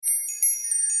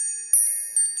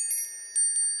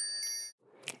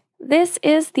This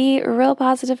is the Real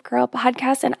Positive Girl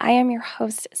podcast, and I am your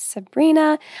host,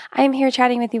 Sabrina. I am here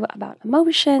chatting with you about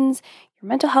emotions, your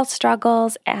mental health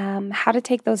struggles, how to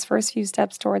take those first few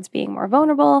steps towards being more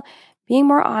vulnerable, being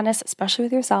more honest, especially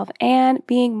with yourself, and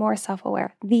being more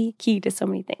self-aware, the key to so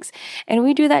many things. And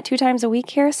we do that 2 times a week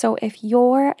here, so if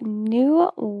you're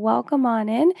new, welcome on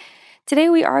in. Today,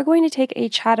 we are going to take a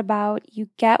chat about you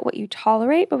get what you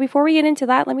tolerate, but before we get into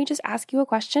that, let me just ask you a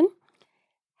question.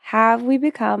 Have we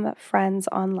become friends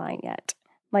online yet?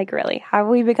 Like really, have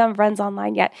we become friends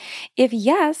online yet? If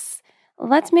yes,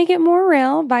 let's make it more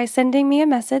real by sending me a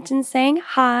message and saying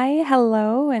hi,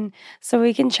 hello, and so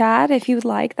we can chat if you'd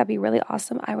like. That'd be really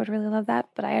awesome. I would really love that,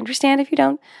 but I understand if you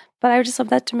don't. But I would just love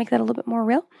that to make that a little bit more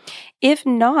real. If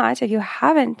not, if you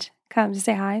haven't come to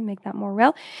say hi, make that more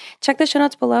real, check the show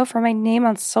notes below for my name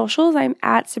on socials. I'm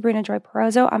at Sabrina Joy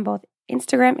Perozzo on both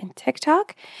Instagram and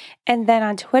TikTok. And then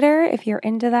on Twitter, if you're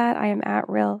into that, I am at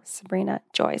Real Sabrina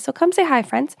Joy. So come say hi,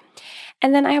 friends.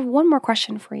 And then I have one more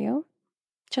question for you.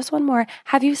 Just one more.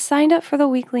 Have you signed up for the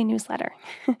weekly newsletter?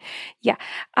 Yeah.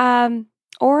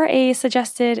 Or a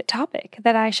suggested topic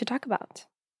that I should talk about?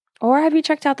 Or have you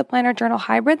checked out the Planner Journal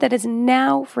Hybrid that is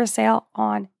now for sale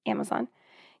on Amazon?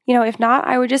 If not,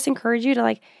 I would just encourage you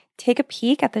to take a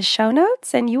peek at the show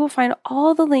notes and you will find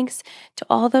all the links to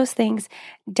all those things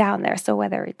down there. So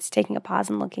whether it's taking a pause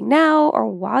and looking now or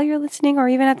while you're listening or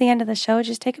even at the end of the show,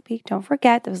 just take a peek. Don't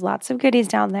forget, there's lots of goodies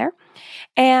down there.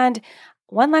 And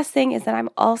one last thing is that I'm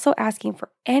also asking for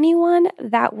anyone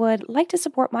that would like to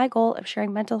support my goal of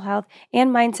sharing mental health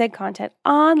and mindset content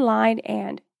online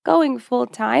and going full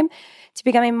time to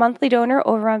become a monthly donor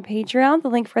over on Patreon. The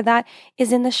link for that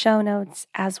is in the show notes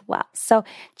as well. So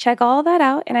check all that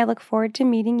out, and I look forward to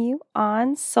meeting you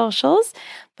on socials.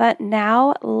 But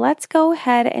now let's go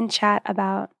ahead and chat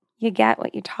about you get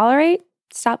what you tolerate.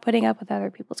 Stop putting up with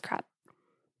other people's crap.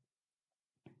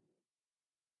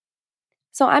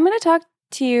 So I'm going to talk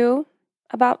to you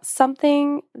about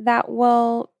something that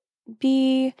will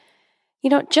be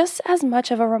just as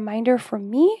much of a reminder for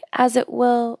me as it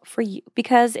will for you,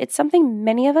 because it's something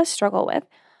many of us struggle with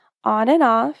on and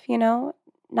off,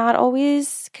 not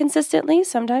always consistently,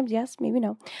 sometimes yes, maybe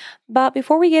no. But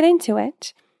before we get into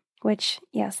it, which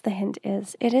yes, the hint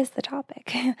is, it is the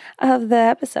topic of the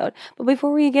episode. But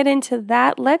before we get into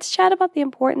that, let's chat about the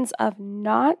importance of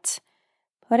not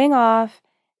putting off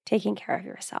taking care of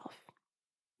yourself.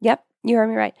 Yep, you heard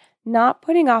me right. Not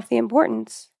putting off the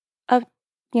importance of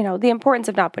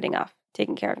not putting off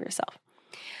taking care of yourself.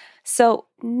 So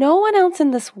no one else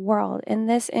in this world, in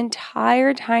this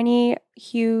entire tiny,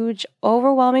 huge,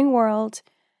 overwhelming world,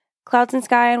 clouds and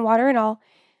sky and water and all,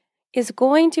 is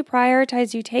going to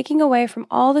prioritize you taking away from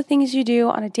all the things you do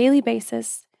on a daily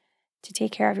basis to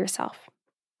take care of yourself.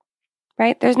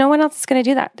 Right? There's no one else that's going to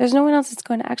do that. There's no one else that's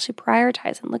going to actually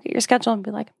prioritize and look at your schedule and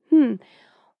be like,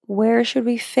 where should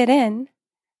we fit in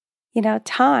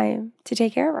time to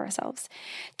take care of ourselves,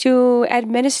 to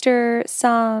administer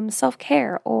some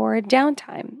self-care or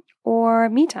downtime or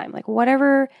me time,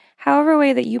 however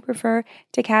way that you prefer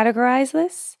to categorize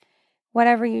this,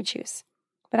 whatever you choose.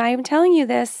 But I am telling you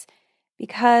this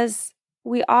because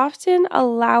we often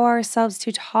allow ourselves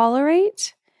to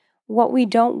tolerate what we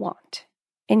don't want.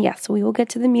 And yes, we will get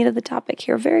to the meat of the topic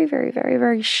here very, very, very,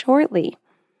 very shortly.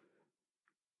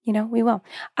 We will.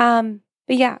 But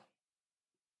yeah,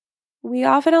 we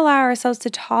often allow ourselves to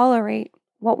tolerate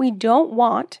what we don't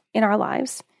want in our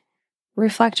lives.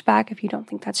 Reflect back if you don't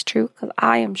think that's true, because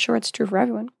I am sure it's true for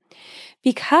everyone.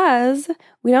 Because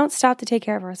we don't stop to take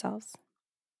care of ourselves.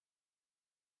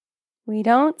 We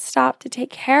don't stop to take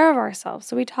care of ourselves.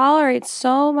 So we tolerate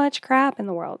so much crap in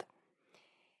the world.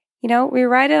 We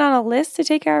write it on a list to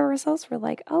take care of ourselves. We're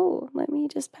like, oh, let me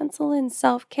just pencil in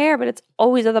self-care, but it's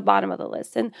always at the bottom of the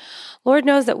list. And Lord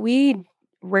knows that we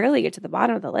rarely get to the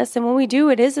bottom of the list. And when we do,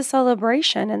 it is a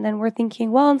celebration. And then we're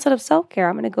thinking, well, instead of self-care,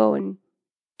 I'm going to go and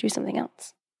do something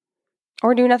else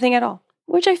or do nothing at all,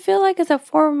 which I feel like is a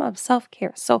form of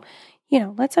self-care. So,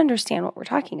 let's understand what we're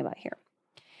talking about here.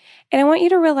 And I want you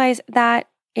to realize that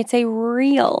it's a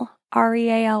real,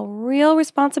 R-E-A-L, real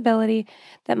responsibility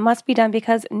that must be done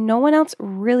because no one else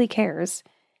really cares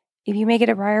if you make it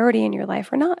a priority in your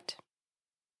life or not.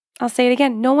 I'll say it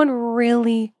again. No one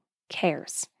really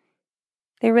cares.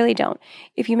 They really don't.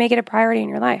 If you make it a priority in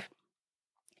your life.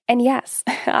 And yes,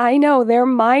 I know there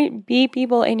might be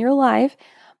people in your life,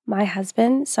 my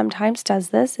husband sometimes does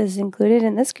this, is included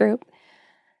in this group,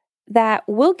 that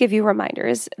will give you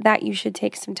reminders that you should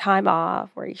take some time off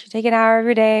or you should take an hour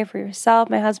every day for yourself.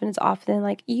 My husband is often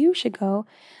like, you should go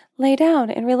lay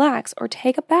down and relax or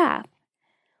take a bath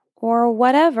or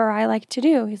whatever I like to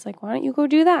do. He's like, why don't you go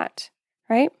do that?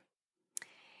 Right?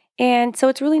 And so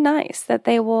it's really nice that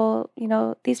they will,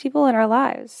 these people in our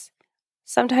lives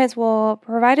sometimes will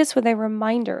provide us with a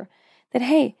reminder that,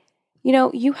 hey,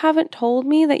 you haven't told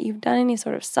me that you've done any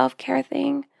sort of self-care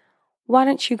thing. Why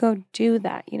don't you go do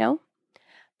that,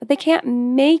 But they can't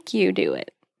make you do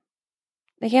it.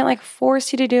 They can't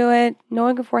force you to do it. No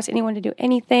one can force anyone to do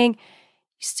anything. You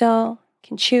still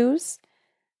can choose.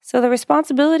 So the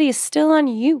responsibility is still on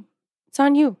you. It's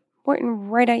on you, pointing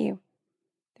right at you.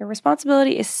 The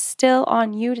responsibility is still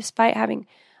on you despite having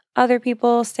other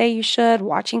people say you should,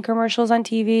 watching commercials on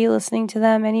TV, listening to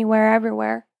them anywhere,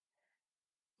 everywhere.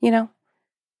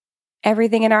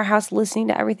 Everything in our house, listening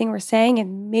to everything we're saying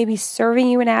and maybe serving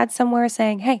you an ad somewhere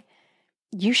saying, hey,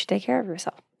 you should take care of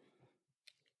yourself.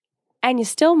 And you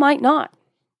still might not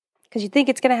because you think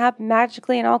it's going to happen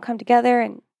magically and all come together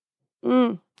and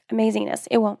amazingness.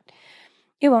 It won't.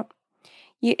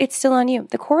 It's still on you.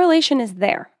 The correlation is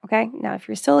there, okay? Now, if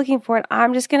you're still looking for it,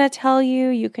 I'm just going to tell you,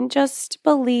 you can just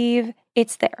believe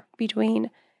it's there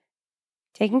between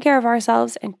taking care of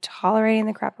ourselves and tolerating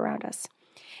the crap around us.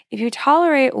 If you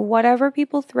tolerate whatever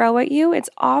people throw at you, it's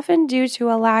often due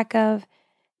to a lack of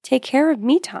take care of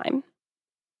me time,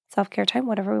 self-care time,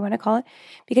 whatever we want to call it,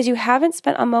 because you haven't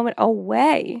spent a moment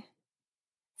away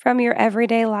from your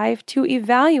everyday life to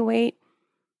evaluate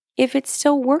if it's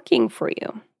still working for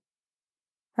you,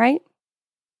 right?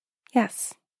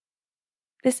 Yes.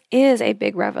 This is a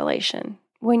big revelation.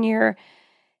 When you're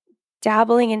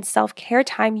dabbling in self-care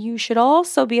time, you should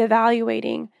also be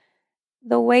evaluating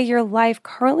the way your life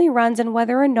currently runs and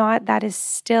whether or not that is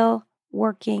still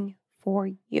working for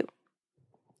you.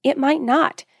 It might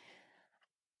not.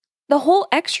 The whole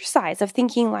exercise of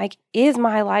thinking is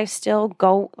my life still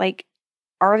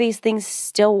are these things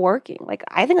still working?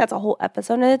 I think that's a whole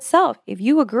episode in itself. If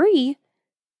you agree,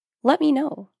 let me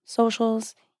know.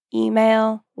 Socials,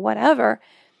 email, whatever.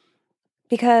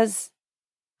 Because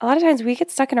a lot of times we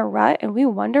get stuck in a rut and we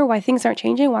wonder why things aren't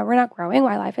changing, why we're not growing,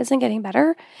 why life isn't getting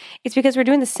better. It's because we're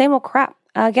doing the same old crap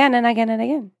again and again and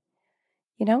again.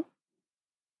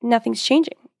 Nothing's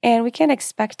changing. And we can't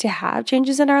expect to have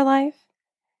changes in our life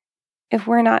if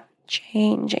we're not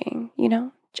changing,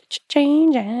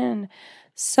 changing.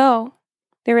 So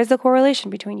there is a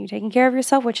correlation between you taking care of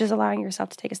yourself, which is allowing yourself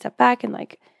to take a step back and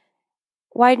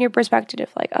widen your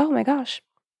perspective. Oh my gosh,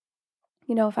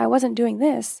 if I wasn't doing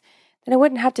this, then I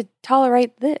wouldn't have to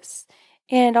tolerate this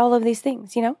and all of these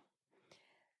things,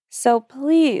 So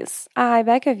please, I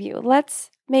beg of you, let's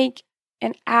make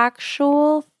an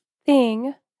actual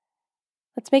thing.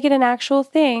 Let's make it an actual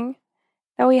thing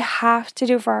that we have to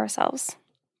do for ourselves.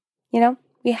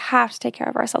 We have to take care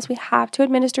of ourselves. We have to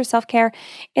administer self-care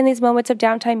in these moments of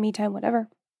downtime, me time, whatever.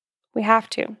 We have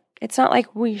to. It's not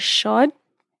like we should.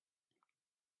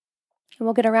 And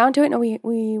we'll get around to it. No,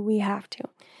 we have to.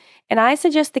 And I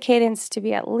suggest the cadence to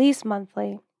be at least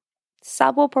monthly.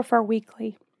 Some will prefer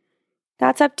weekly.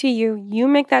 That's up to you. You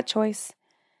make that choice.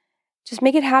 Just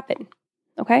make it happen,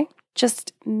 okay?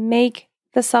 Just make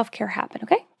the self-care happen,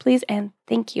 okay? Please and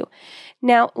thank you.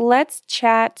 Now, let's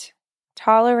chat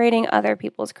tolerating other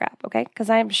people's crap, okay? Because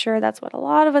I'm sure that's what a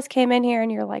lot of us came in here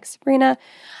and you're like, Sabrina,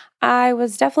 I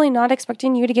was definitely not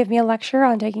expecting you to give me a lecture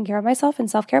on taking care of myself and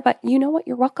self-care, but you know what?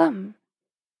 You're welcome.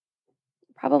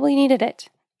 Probably needed it.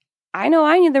 I know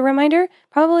I need the reminder,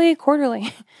 probably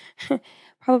quarterly.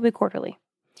 Probably quarterly.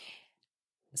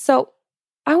 So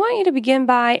I want you to begin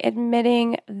by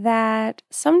admitting that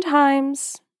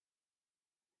sometimes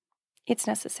it's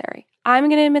necessary. I'm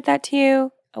going to admit that to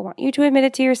you. I want you to admit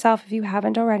it to yourself if you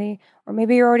haven't already. Or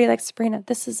maybe you're already like, Sabrina,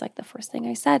 this is the first thing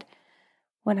I said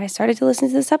when I started to listen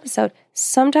to this episode.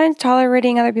 Sometimes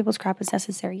tolerating other people's crap is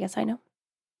necessary. Yes, I know.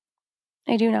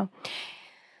 I do know.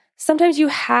 Sometimes you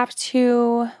have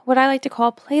to, what I like to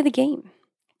call, play the game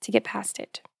to get past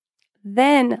it.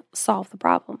 Then solve the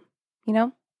problem,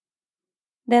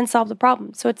 Then solve the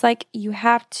problem. So it's you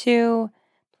have to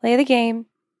play the game,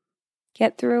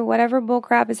 get through whatever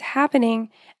bullcrap is happening,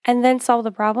 and then solve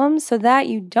the problem so that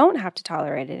you don't have to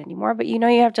tolerate it anymore. But you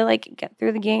have to get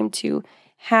through the game to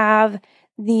have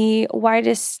the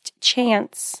widest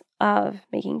chance of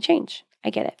making change. I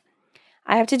get it.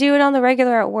 I have to do it on the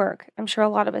regular at work. I'm sure a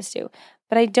lot of us do.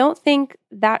 But I don't think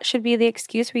that should be the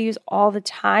excuse we use all the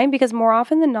time, because more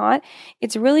often than not,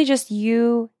 it's really just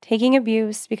you taking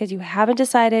abuse because you haven't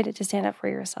decided to stand up for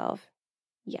yourself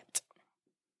yet.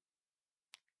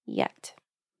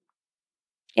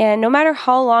 And no matter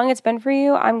how long it's been for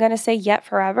you, I'm going to say yet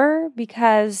forever,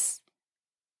 because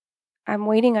I'm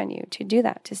waiting on you to do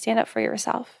that, to stand up for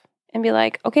yourself and be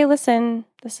like, okay, listen,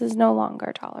 this is no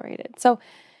longer tolerated. So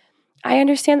I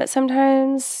understand that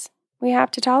sometimes we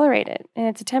have to tolerate it, and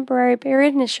it's a temporary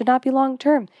period, and it should not be long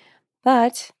term.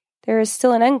 But there is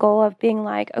still an end goal of being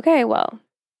like, okay, well,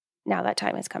 now that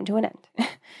time has come to an end.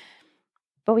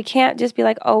 But we can't just be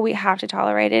like, oh, we have to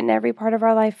tolerate it in every part of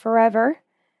our life forever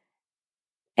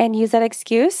and use that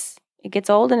excuse. It gets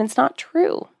old and it's not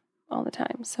true all the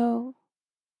time. So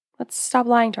let's stop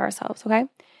lying to ourselves, okay?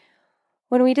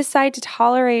 When we decide to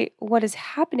tolerate what is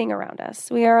happening around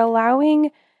us, we are allowing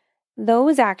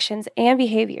those actions and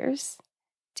behaviors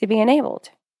to be enabled.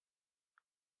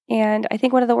 And I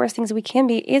think one of the worst things we can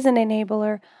be is an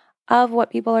enabler of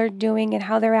what people are doing and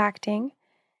how they're acting,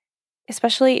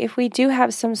 especially if we do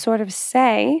have some sort of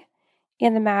say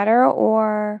in the matter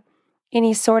or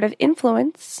any sort of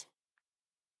influence,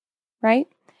 right?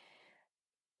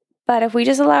 But if we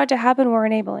just allow it to happen, we're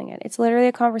enabling it. It's literally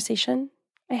a conversation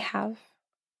I have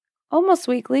almost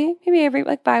weekly, maybe every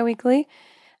bi-weekly,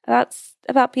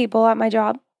 about people at my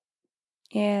job.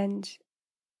 And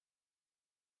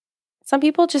some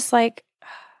people just are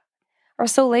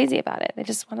so lazy about it. They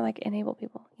just want to enable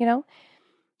people,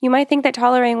 You might think that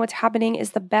tolerating what's happening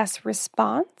is the best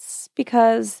response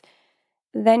because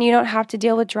then you don't have to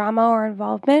deal with drama or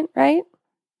involvement, right?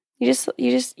 You just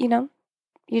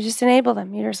enable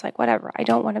them. You're just like, whatever. I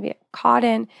don't want to be caught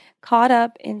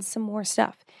up in some more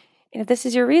stuff. And if this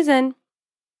is your reason,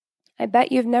 I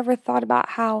bet you've never thought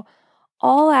about how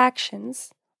all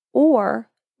actions or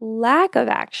lack of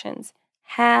actions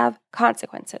have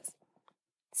consequences.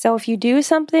 So if you do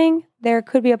something, there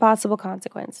could be a possible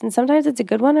consequence. And sometimes it's a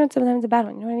good one and sometimes a bad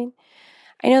one. You know what I mean?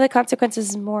 I know that consequences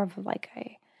is more of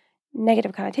a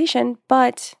negative connotation,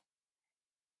 but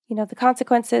the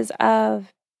consequences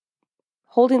of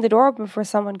holding the door open for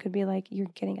someone could be like, you're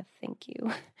getting a thank you.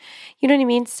 You know what I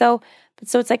mean? So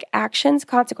it's like actions,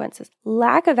 consequences.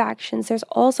 Lack of actions, there's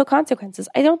also consequences.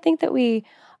 I don't think that we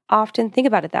often think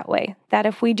about it that way, that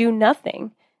if we do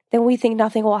nothing, then we think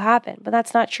nothing will happen. But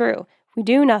that's not true. If we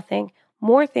do nothing,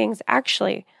 more things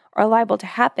actually are liable to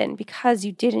happen because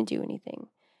you didn't do anything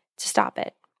to stop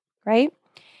it, right?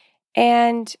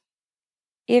 And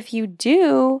if you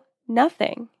do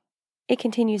nothing, it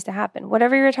continues to happen.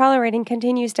 Whatever you're tolerating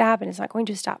continues to happen. It's not going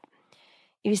to stop.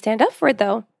 If you stand up for it,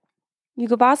 though, you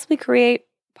could possibly create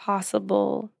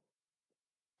possible.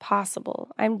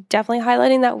 I'm definitely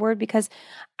highlighting that word because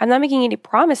I'm not making any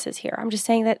promises here. I'm just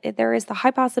saying that there is the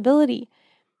high possibility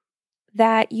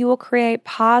that you will create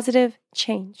positive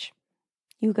change.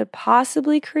 You could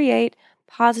possibly create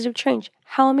positive change.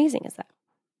 How amazing is that?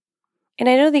 And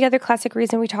I know the other classic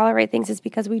reason we tolerate things is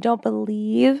because we don't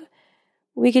believe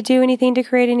we could do anything to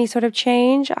create any sort of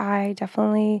change. I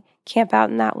definitely camp out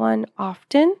in that one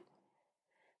often.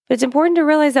 But it's important to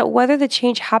realize that whether the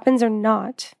change happens or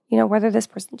not, whether this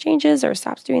person changes or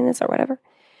stops doing this or whatever,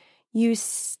 you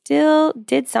still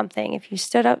did something if you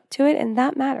stood up to it, and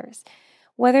that matters.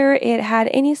 Whether it had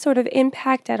any sort of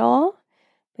impact at all,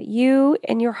 but you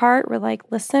in your heart were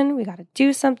like, listen, we got to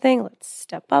do something. Let's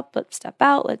step up. Let's step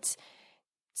out. Let's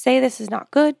say this is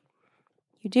not good.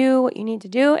 You do what you need to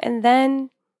do, and then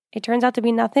it turns out to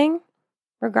be nothing.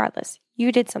 Regardless,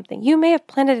 you did something. You may have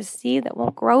planted a seed that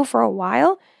won't grow for a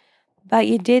while, but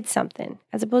you did something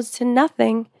as opposed to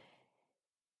nothing.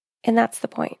 And that's the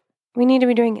point. We need to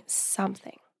be doing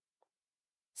something.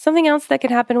 Something else that can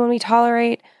happen when we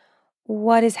tolerate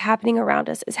what is happening around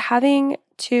us is having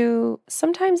to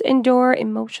sometimes endure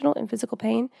emotional and physical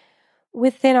pain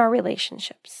within our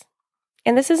relationships.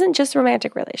 And this isn't just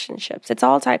romantic relationships. It's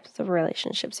all types of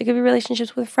relationships. It could be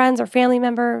relationships with friends or family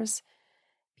members,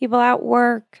 people at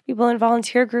work, people in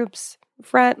volunteer groups,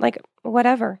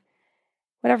 whatever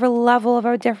level of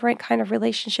a different kind of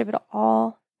relationship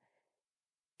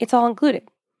it's all included.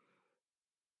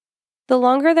 The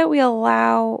longer that we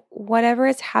allow whatever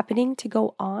is happening to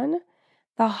go on,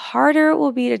 the harder it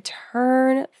will be to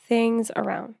turn things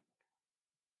around.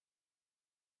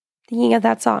 Thinking of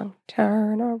that song,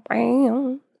 Turn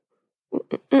Around.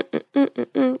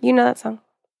 You know that song.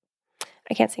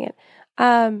 I can't sing it.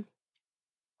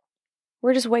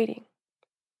 We're just waiting.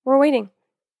 We're waiting,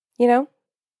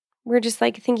 We're just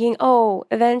thinking, oh,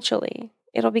 eventually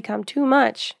it'll become too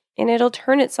much and it'll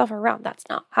turn itself around. That's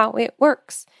not how it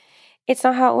works. It's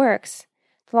not how it works.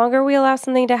 The longer we allow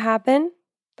something to happen,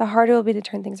 the harder it will be to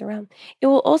turn things around. It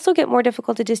will also get more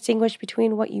difficult to distinguish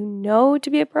between what you know to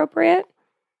be appropriate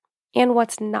and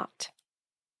what's not.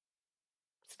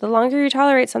 So the longer you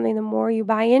tolerate something, the more you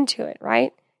buy into it,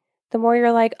 right? The more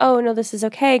you're like, oh, no, this is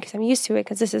okay because I'm used to it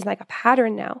because this is like a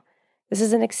pattern now. This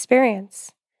is an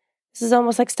experience. This is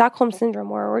almost like Stockholm Syndrome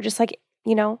where we're just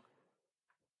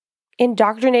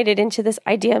indoctrinated into this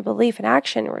idea and belief and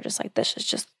action. We're just like, this is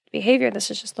just behavior.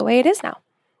 This is just the way it is now.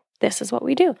 This is what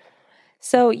we do.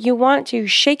 So you want to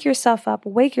shake yourself up,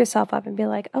 wake yourself up and be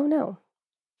like, oh no,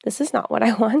 this is not what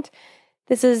I want.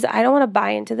 I don't want to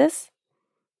buy into this.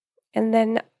 And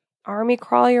then army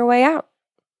crawl your way out.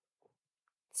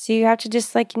 So you have to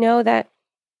just know that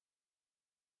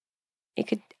it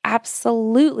could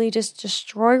absolutely just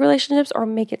destroy relationships or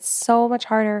make it so much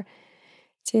harder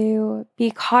to be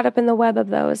caught up in the web of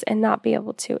those and not be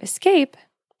able to escape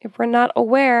if we're not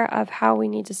aware of how we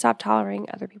need to stop tolerating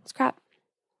other people's crap.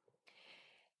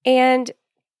 And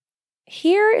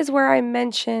here is where I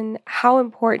mention how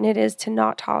important it is to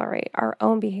not tolerate our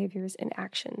own behaviors and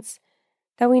actions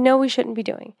that we know we shouldn't be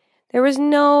doing. There was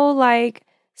no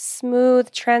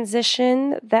smooth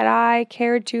transition that I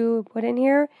cared to put in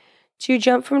here to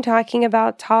jump from talking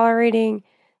about tolerating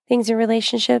things in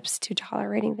relationships to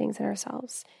tolerating things in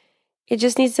ourselves. It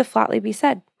just needs to flatly be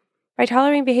said. By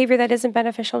tolerating behavior that isn't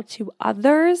beneficial to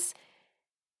others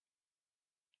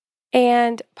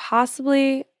and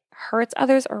possibly hurts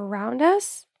others around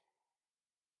us,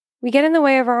 we get in the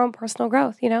way of our own personal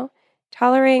growth,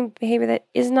 Tolerating behavior that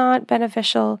is not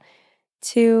beneficial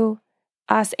to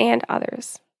us and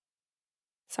others.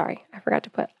 Sorry, I forgot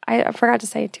to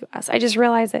say it to us. I just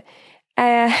realized it.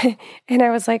 And I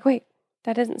was like, wait,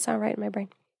 that doesn't sound right in my brain.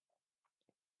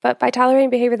 But by tolerating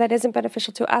behavior that isn't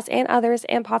beneficial to us and others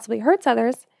and possibly hurts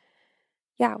others,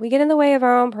 we get in the way of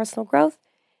our own personal growth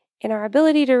and our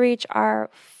ability to reach our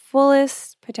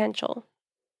fullest potential.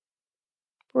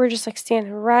 We're just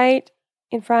standing right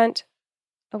in front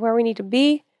of where we need to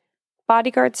be,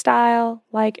 bodyguard style,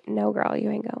 no girl, you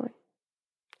ain't going.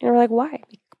 And we're like, why?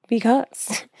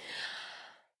 Because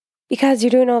you're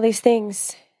doing all these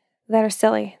things that are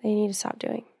silly that you need to stop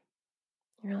doing.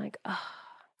 And you're like, oh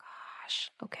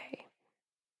gosh, okay.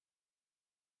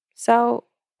 So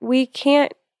we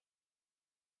can't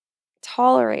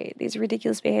tolerate these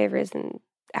ridiculous behaviors and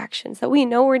actions that we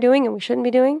know we're doing and we shouldn't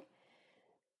be doing.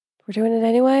 We're doing it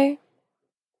anyway.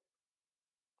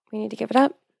 We need to give it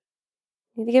up.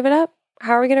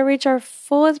 How are we going to reach our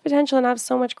fullest potential and have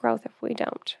so much growth if we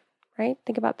don't? Right?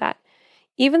 Think about that.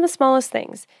 Even the smallest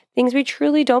things we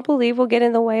truly don't believe will get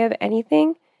in the way of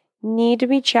anything, need to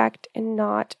be checked and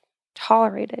not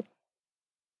tolerated.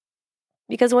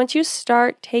 Because once you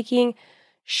start taking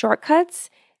shortcuts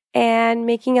and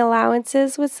making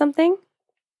allowances with something,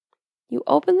 you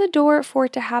open the door for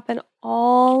it to happen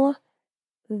all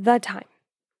the time.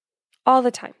 All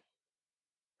the time.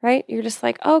 Right? You're just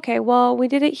like, okay, well, we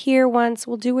did it here once.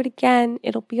 We'll do it again.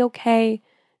 It'll be okay.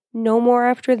 No more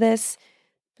after this.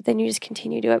 But then you just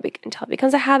continue to do it until it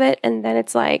becomes a habit. And then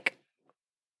it's like,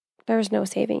 there's no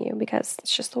saving you because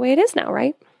it's just the way it is now,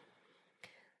 right?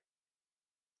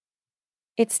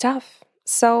 It's tough.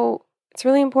 So it's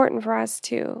really important for us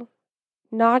to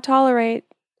not tolerate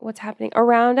what's happening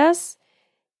around us,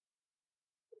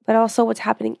 but also what's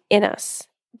happening in us.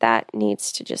 That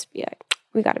needs to just be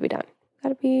we got to be done.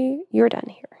 You're done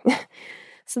here.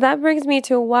 So that brings me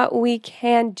to what we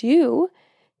can do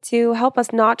to help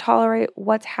us not tolerate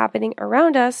what's happening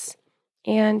around us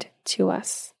and to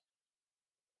us.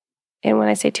 And when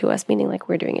I say to us, meaning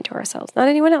we're doing it to ourselves, not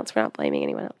anyone else. We're not blaming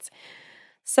anyone else.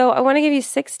 So I want to give you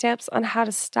 6 tips on how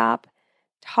to stop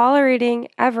tolerating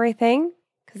everything,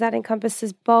 because that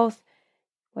encompasses both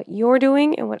what you're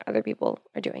doing and what other people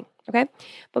are doing. Okay?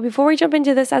 But before we jump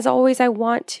into this, as always, I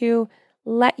want to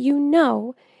let you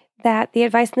know that the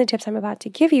advice and the tips I'm about to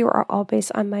give you are all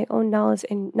based on my own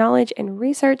knowledge and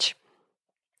research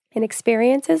and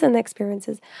experiences and the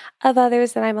experiences of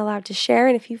others that I'm allowed to share.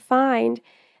 And if you find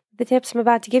the tips I'm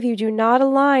about to give you do not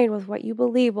align with what you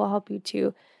believe will help you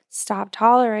to stop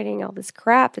tolerating all this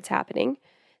crap that's happening,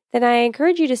 then I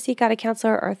encourage you to seek out a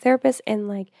counselor or a therapist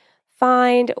and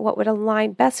find what would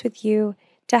align best with you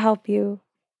to help you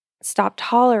stop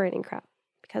tolerating crap,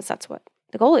 because that's what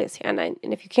the goal is here. And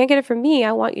if you can't get it from me,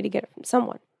 I want you to get it from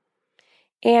someone.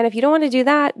 And if you don't want to do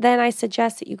that, then I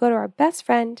suggest that you go to our best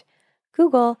friend,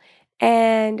 Google,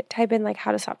 and type in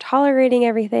how to stop tolerating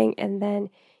everything. And then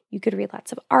you could read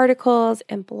lots of articles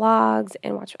and blogs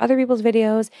and watch other people's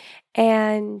videos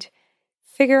and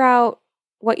figure out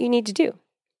what you need to do.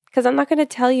 Because I'm not going to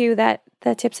tell you that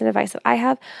the tips and advice that I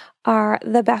have are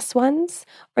the best ones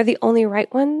or the only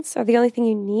right ones or the only thing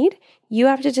you need. You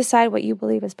have to decide what you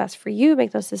believe is best for you,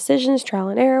 make those decisions, trial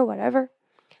and error, whatever.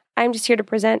 I'm just here to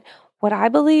present what I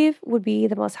believe would be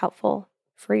the most helpful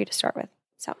for you to start with.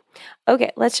 So,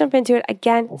 okay, let's jump into it.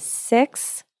 Again,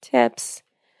 6 tips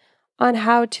on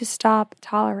how to stop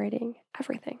tolerating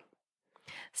everything.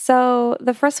 So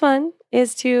the first one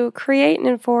is to create and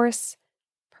enforce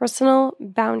personal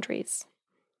boundaries.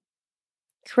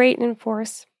 Create and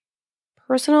enforce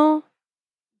personal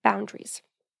boundaries.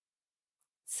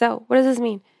 So what does this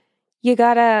mean? You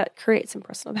gotta create some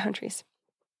personal boundaries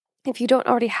if you don't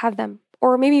already have them,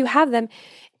 or maybe you have them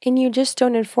and you just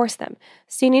don't enforce them.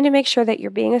 So you need to make sure that you're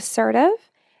being assertive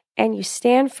and you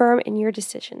stand firm in your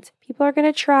decisions. People are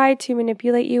going to try to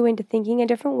manipulate you into thinking a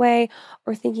different way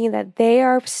or thinking that they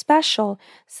are special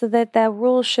so that the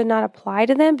rules should not apply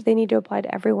to them, but they need to apply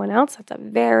to everyone else. That's a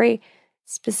very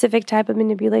specific type of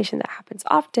manipulation that happens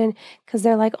often because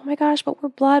they're like, oh my gosh, but we're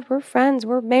blood, we're friends,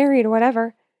 we're married, or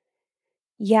whatever.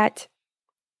 Yet,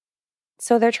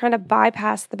 so they're trying to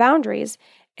bypass the boundaries,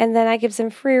 and then that gives them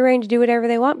free rein to do whatever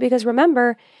they want. Because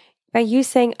remember, by you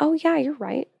saying, oh yeah, you're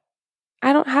right,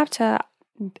 I don't have to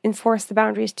enforce the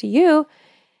boundaries to you,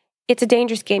 it's a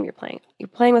dangerous game you're playing. You're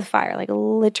playing with fire, like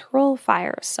literal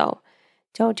fire. So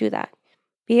don't do that.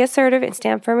 Be assertive and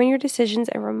stand firm in your decisions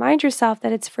and remind yourself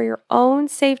that it's for your own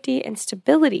safety and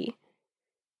stability,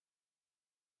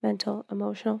 mental,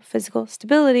 emotional, physical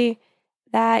stability,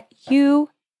 that you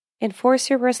enforce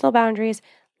your personal boundaries.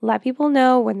 Let people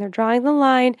know when they're drawing the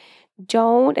line.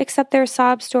 Don't accept their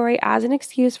sob story as an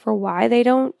excuse for why they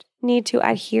don't need to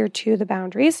adhere to the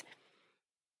boundaries,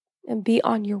 and be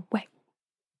on your way.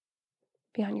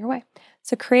 Be on your way.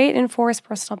 So create and enforce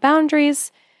personal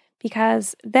boundaries,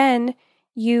 because then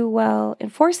you will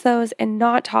enforce those and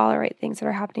not tolerate things that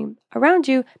are happening around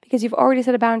you because you've already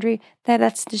set a boundary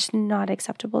that's just not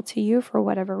acceptable to you for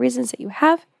whatever reasons that you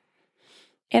have.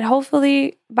 And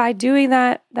hopefully by doing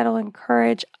that, that'll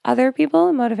encourage other people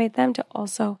and motivate them to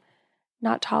also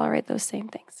not tolerate those same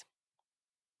things.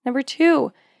 Number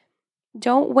 2,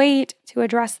 don't wait to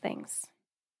address things.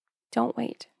 Don't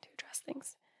wait to address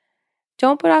things.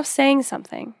 Don't put off saying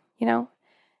something,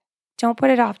 Don't put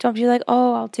it off. Don't be like,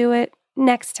 oh, I'll do it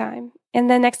next time. And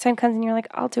then next time comes and you're like,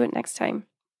 I'll do it next time.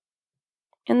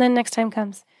 And then next time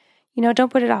comes. Don't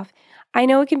put it off. I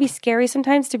know it can be scary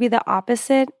sometimes to be the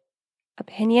opposite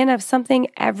opinion of something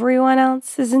everyone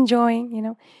else is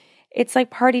enjoying, It's like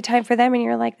party time for them and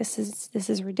you're like, this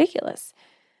is ridiculous.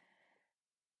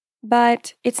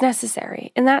 But it's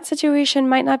necessary. And that situation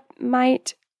might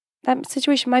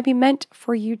be meant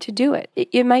for you to do it.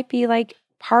 It might be like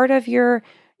part of your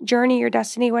journey, your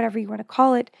destiny, whatever you want to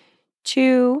call it,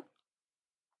 to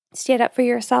stand up for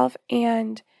yourself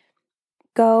and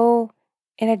go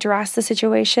and address the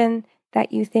situation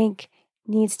that you think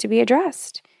needs to be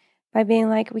addressed by being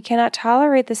like, we cannot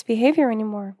tolerate this behavior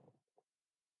anymore.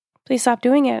 Please stop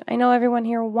doing it. I know everyone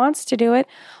here wants to do it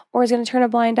or is going to turn a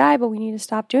blind eye, but we need to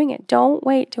stop doing it. Don't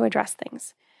wait to address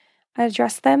things.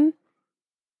 Address them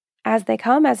as they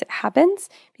come, as it happens,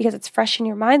 because it's fresh in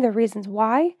your mind, the reasons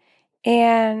why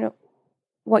and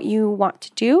what you want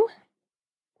to do,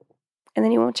 and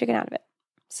then you won't chicken out of it.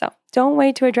 So don't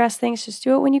wait to address things. Just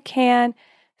do it when you can.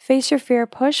 Face your fear,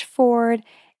 push forward,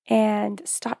 and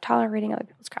stop tolerating other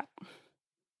people's crap.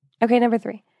 Okay, number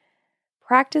 3,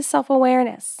 practice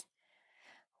self-awareness.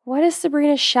 What does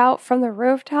Sabrina shout from the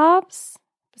rooftops?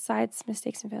 Besides,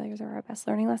 mistakes and failures are our best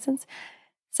learning lessons.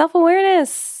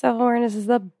 Self-awareness. Self-awareness is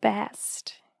the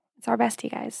best. It's our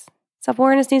bestie, guys.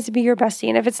 Self-awareness needs to be your bestie.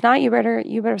 And if it's not, you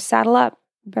better saddle up.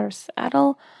 You better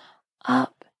saddle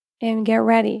up and get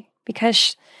ready,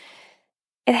 because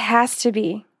it has to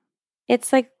be.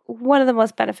 It's like one of the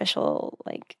most beneficial,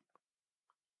 what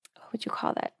would you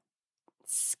call that?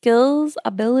 Skills,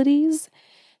 abilities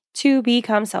to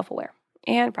become self-aware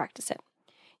and practice it.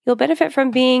 You'll benefit from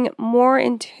being more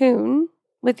in tune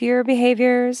with your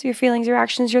behaviors, your feelings, your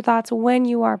actions, your thoughts when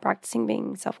you are practicing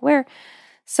being self-aware,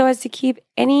 so as to keep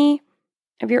any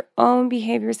of your own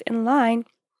behaviors in line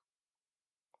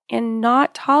and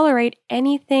not tolerate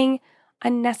anything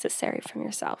unnecessary from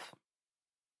yourself.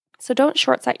 So don't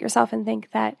short-sight yourself and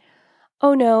think that,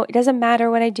 oh no, it doesn't matter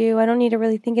what I do. I don't need to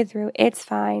really think it through. It's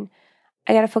fine.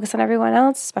 I got to focus on everyone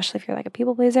else, especially if you're like a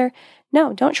people pleaser.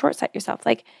 No, don't short-sight yourself.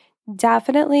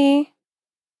 Definitely,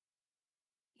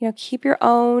 keep your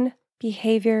own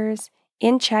behaviors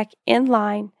in check, in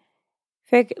line.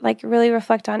 Really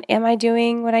reflect on, am I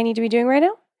doing what I need to be doing right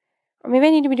now? Or maybe I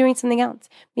need to be doing something else.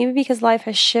 Maybe because life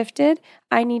has shifted,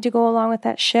 I need to go along with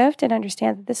that shift and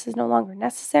understand that this is no longer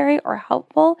necessary or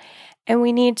helpful, and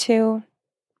we need to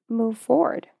move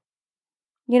forward.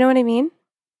 You know what I mean?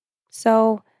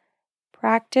 So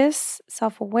practice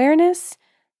self-awareness,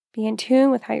 be in tune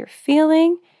with how you're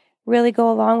feeling, really go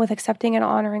along with accepting and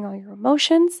honoring all your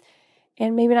emotions,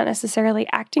 and maybe not necessarily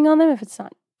acting on them if it's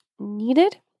not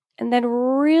needed. And then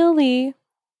really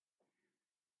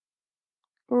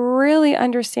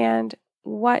understand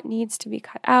what needs to be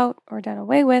cut out or done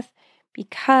away with,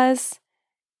 because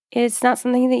it's not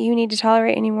something that you need to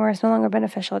tolerate anymore. It's no longer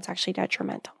beneficial. It's actually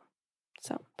detrimental.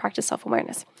 So practice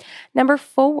self-awareness. Number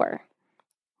 4,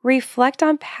 Reflect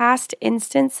on past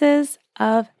instances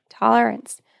of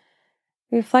tolerance.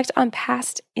 Reflect on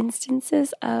past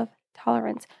instances of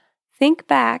tolerance. Think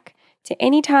back to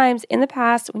any times in the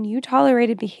past when you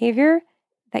tolerated behavior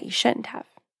that you shouldn't have.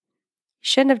 You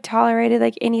shouldn't have tolerated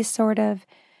like any sort of,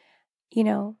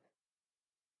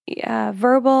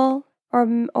 verbal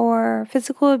or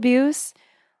physical abuse,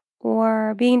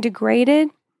 or being degraded,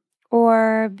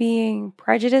 or being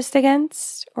prejudiced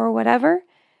against, or whatever.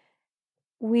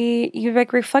 You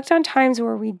reflect on times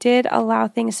where we did allow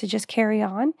things to just carry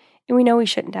on, and we know we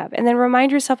shouldn't have. And then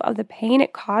remind yourself of the pain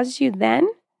it caused you then,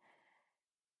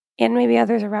 and maybe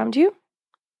others around you,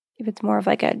 if it's more of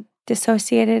like a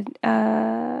dissociated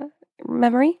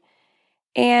memory,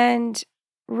 and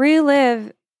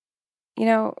reliving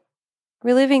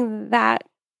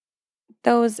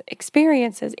those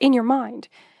experiences in your mind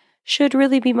should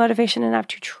really be motivation enough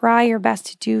to try your best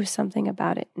to do something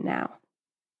about it now.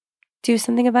 Do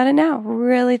something about it now.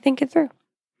 Really think it through,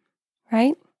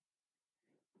 right?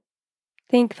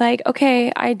 Think like,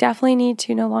 okay, I definitely need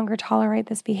to no longer tolerate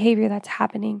this behavior that's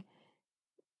happening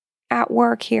at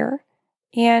work here.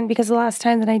 And because the last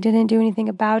time that I didn't do anything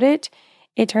about it,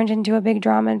 it turned into a big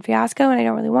drama and fiasco, and I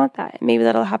don't really want that. Maybe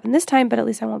that'll happen this time, but at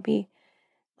least I won't be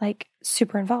like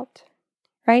super involved,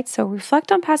 right? So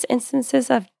reflect on past instances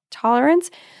of tolerance,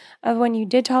 of when you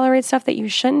did tolerate stuff that you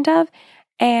shouldn't have,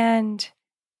 and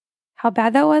how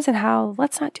bad that was, and how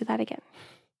let's not do that again.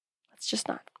 Let's just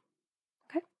not.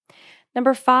 Okay.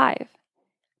 Number 5,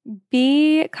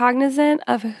 be cognizant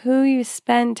of who you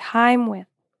spend time with.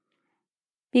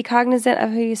 Be cognizant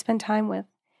of who you spend time with.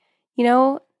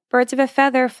 Birds of a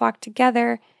feather flock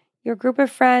together. Your group of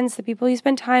friends, the people you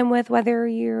spend time with, whether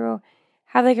you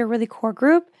have like a really core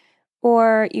group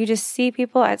or you just see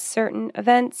people at certain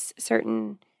events,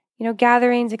 certain,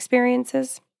 gatherings,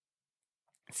 experiences,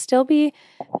 still be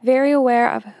very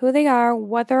aware of who they are,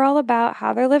 what they're all about,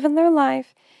 how they're living their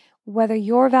life, whether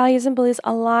your values and beliefs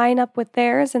align up with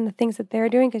theirs and the things that they're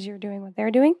doing because you're doing what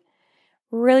they're doing.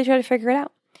 Really try to figure it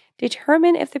out.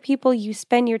 Determine if the people you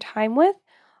spend your time with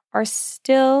are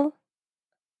still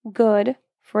good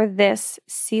for this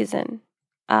season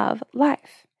of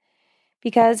life.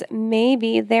 Because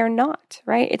maybe they're not,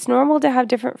 right? It's normal to have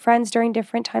different friends during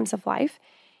different times of life.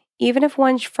 Even if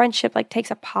one friendship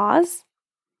takes a pause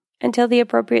until the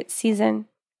appropriate season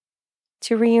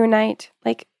to reunite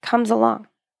comes along.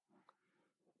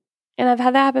 And I've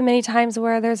had that happen many times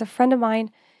where there's a friend of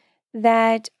mine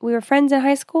that we were friends in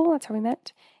high school. That's how we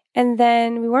met. And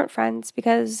then we weren't friends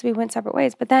because we went separate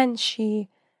ways. But then she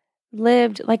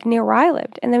lived near where I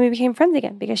lived. And then we became friends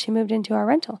again because she moved into our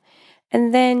rental.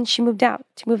 And then she moved out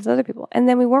to move with other people. And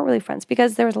then we weren't really friends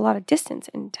because there was a lot of distance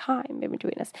and time in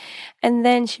between us. And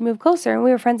then she moved closer and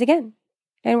we were friends again.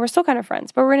 And we're still kind of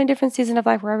friends. But we're in a different season of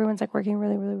life where everyone's working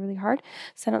really, really, really hard.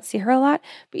 So I don't see her a lot.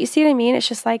 But you see what I mean? It's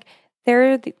just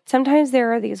sometimes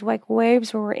there are these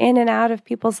waves where we're in and out of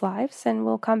people's lives and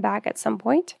we'll come back at some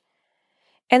point.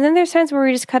 And then there's times where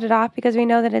we just cut it off because we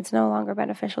know that it's no longer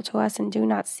beneficial to us and do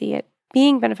not see it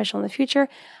being beneficial in the future.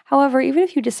 However, even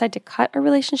if you decide to cut a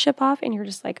relationship off and you're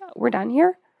just we're done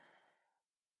here,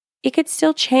 it could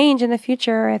still change in the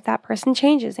future if that person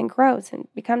changes and grows and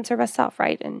becomes their best self,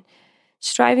 right? And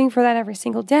striving for that every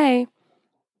single day,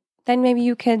 then maybe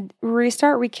you could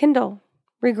restart, rekindle,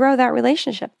 regrow that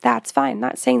relationship. That's fine. I'm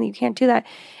not saying that you can't do that.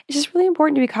 It's just really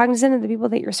important to be cognizant of the people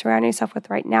that you're surrounding yourself with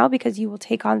right now because you will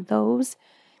take on those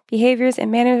behaviors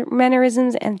and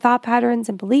mannerisms and thought patterns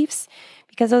and beliefs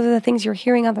because those are the things you're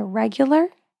hearing on the regular.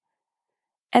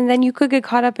 And then you could get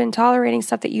caught up in tolerating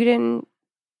stuff that you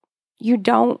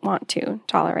don't want to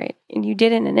tolerate and you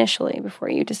didn't initially before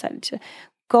you decided to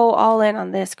go all in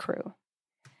on this crew.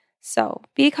 So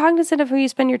be cognizant of who you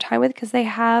spend your time with because they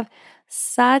have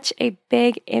such a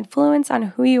big influence on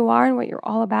who you are and what you're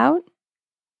all about.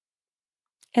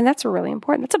 And that's really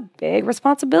important. That's a big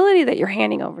responsibility that you're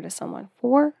handing over to someone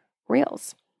for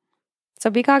reals. So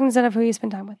be cognizant of who you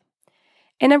spend time with.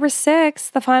 And number 6,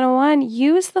 the final one,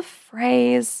 use the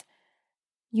phrase,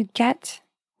 you get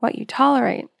what you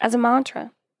tolerate as a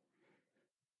mantra.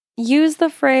 Use the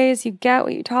phrase, you get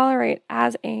what you tolerate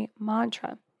as a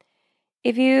mantra.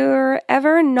 If you're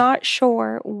ever not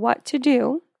sure what to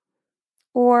do,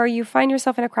 or you find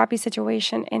yourself in a crappy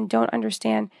situation and don't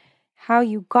understand how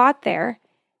you got there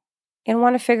and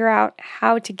want to figure out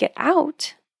how to get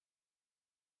out,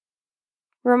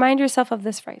 remind yourself of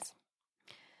this phrase.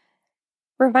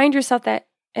 Remind yourself that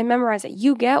and memorize it.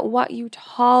 You get what you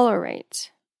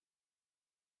tolerate.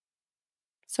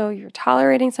 So you're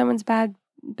tolerating someone's bad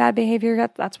behavior,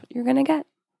 that's what you're going to get.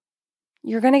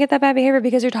 You're going to get that bad behavior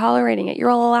because you're tolerating it. You're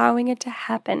allowing it to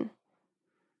happen.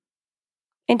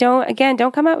 And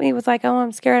don't come at me with like, oh,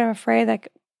 I'm scared, I'm afraid, like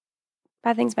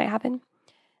bad things might happen.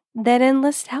 Then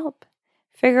enlist help.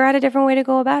 Figure out a different way to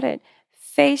go about it.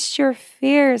 Face your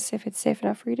fears if it's safe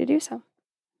enough for you to do so.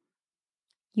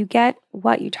 You get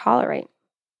what you tolerate.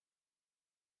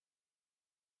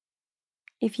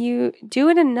 If you do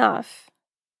it enough,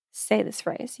 say this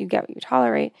phrase, you get what you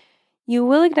tolerate, you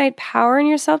will ignite power in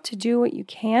yourself to do what you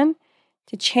can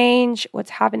to change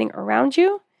what's happening around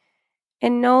you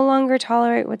and no longer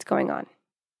tolerate what's going on.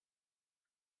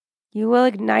 You will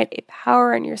ignite a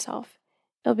power in yourself.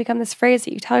 It'll become this phrase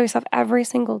that you tell yourself every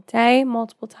single day,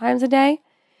 multiple times a day.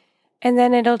 And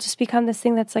then it'll just become this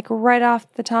thing that's like right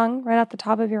off the tongue, right off the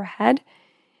top of your head.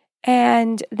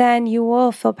 And then you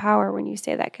will feel power when you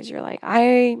say that because you're like,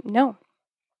 I know.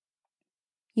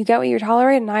 You get what you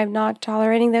tolerate, and I'm not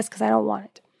tolerating this because I don't want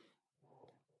it.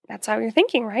 That's how you're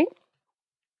thinking, right?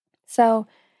 So,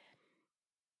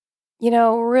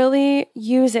 really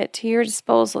use it to your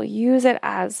disposal. Use it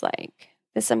as like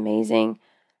this amazing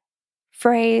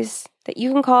phrase that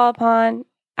you can call upon,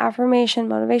 affirmation,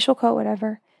 motivational quote,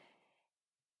 whatever.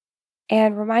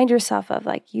 And remind yourself of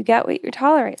like, you get what you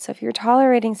tolerate. So if you're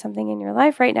tolerating something in your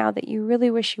life right now that you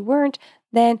really wish you weren't,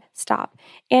 then stop.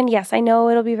 And yes, I know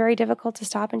it'll be very difficult to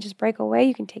stop and just break away.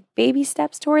 You can take baby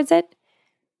steps towards it,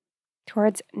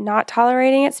 towards not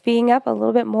tolerating it, speeding up a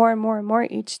little bit more and more and more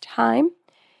each time.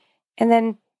 And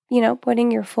then,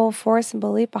 putting your full force and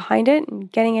belief behind it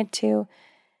and getting it to,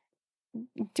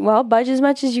 budge as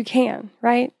much as you can,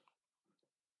 right?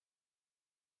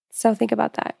 So think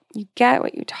about that. You get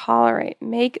what you tolerate.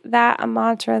 Make that a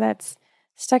mantra that's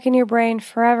stuck in your brain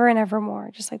forever and evermore,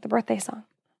 just like the birthday song.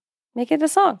 Make it a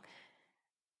song.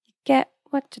 You get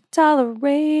what you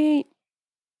tolerate.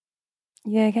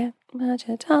 You get what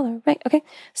you tolerate. Okay,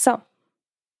 so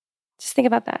just think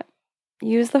about that.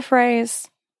 Use the phrase,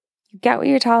 you get what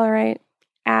you tolerate,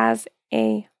 as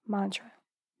a mantra.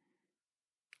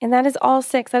 And that is all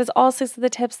 6. That is all 6 of the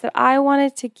tips that I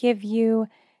wanted to give you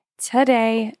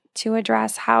today to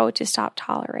address how to stop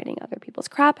tolerating other people's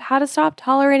crap, how to stop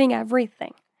tolerating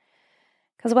everything.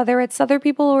 Because whether it's other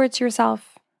people or it's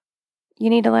yourself, you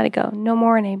need to let it go. No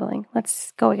more enabling.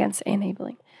 Let's go against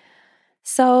enabling.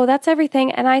 So that's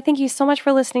everything. And I thank you so much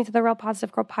for listening to the Real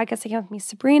Positive Girl podcast again with me,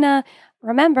 Sabrina.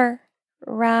 Remember,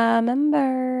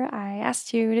 I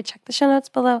asked you to check the show notes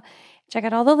below. Check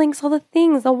out all the links, all the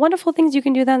things, the wonderful things you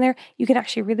can do down there. You can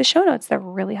actually read the show notes. They're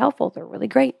really helpful. They're really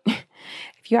great.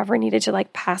 If you ever needed to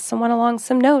like pass someone along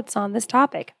some notes on this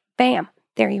topic, bam,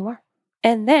 there you are.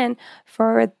 And then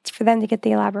for them to get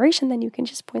the elaboration, then you can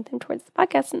just point them towards the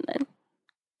podcast and then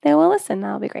they will listen.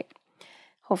 That'll be great.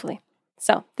 Hopefully.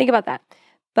 So think about that.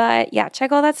 But yeah,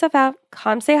 check all that stuff out.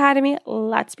 Come say hi to me.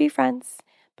 Let's be friends.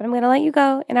 But I'm going to let you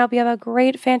go and I hope you have a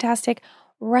great, fantastic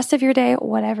rest of your day,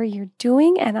 whatever you're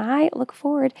doing. And I look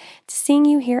forward to seeing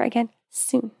you here again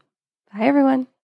soon. Bye, everyone.